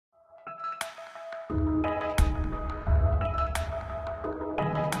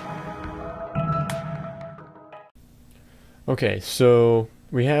Okay, so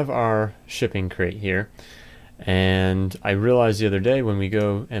we have our shipping crate here, and I realized the other day when we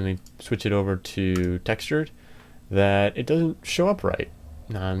go and we switch it over to textured that it doesn't show up right.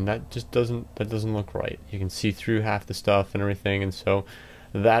 That doesn't look right. You can see through half the stuff and everything, and so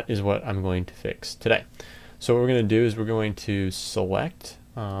that is what I'm going to fix today. So what we're going to do is we're going to select,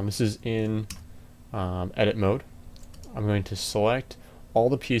 this is in edit mode. I'm going to select all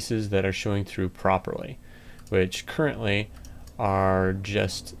the pieces that are showing through properly, which currently are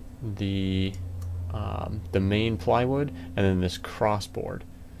just the main plywood and then this crossboard,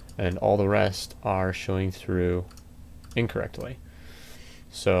 and all the rest are showing through incorrectly.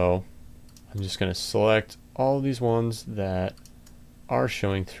 So I'm just going to select all these ones that are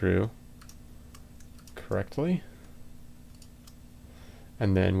showing through correctly,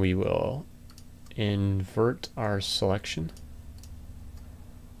 and then we will invert our selection,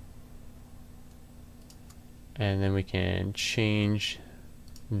 and then we can change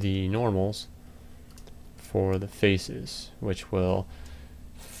the normals for the faces, which will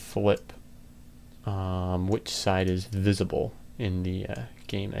flip which side is visible in the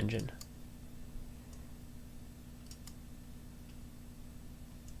game engine.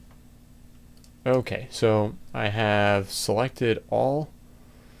 Okay, so I have selected all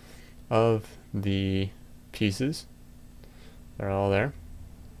of the pieces. They're all there.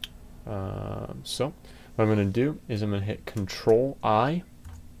 So what I'm going to do is I'm going to hit Control I,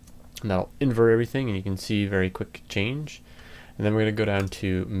 and that'll invert everything, and you can see very quick change. And then we're going to go down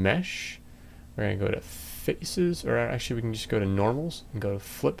to Mesh. We're going to go to Faces, or actually we can just go to Normals and go to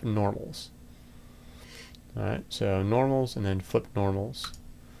Flip Normals. Alright, so Normals and then Flip Normals.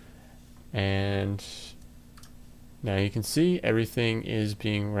 And now you can see everything is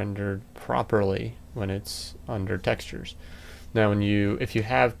being rendered properly when it's under textures. Now if you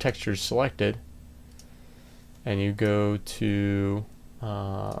have textures selected and you go to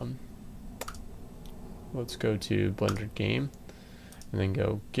let's go to Blender Game and then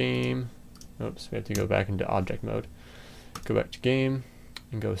go Game. Oops, we have to go back into object mode. Go back to Game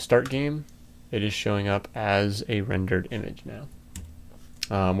and go Start Game. It is showing up as a rendered image now.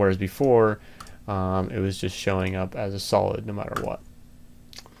 Whereas before it was just showing up as a solid no matter what.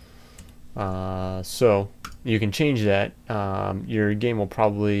 So you can change that. Your game will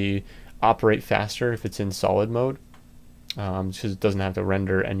probably operate faster if it's in solid mode, because it doesn't have to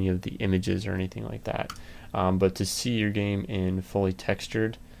render any of the images or anything like that. But to see your game in fully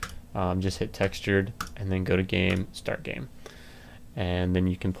textured, just hit textured and then go to Game, Start Game, and then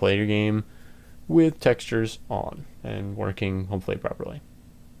you can play your game with textures on and working hopefully properly.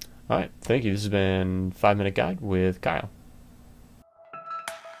 Alright, thank you. This has been 5 Minute Guide with Kyle.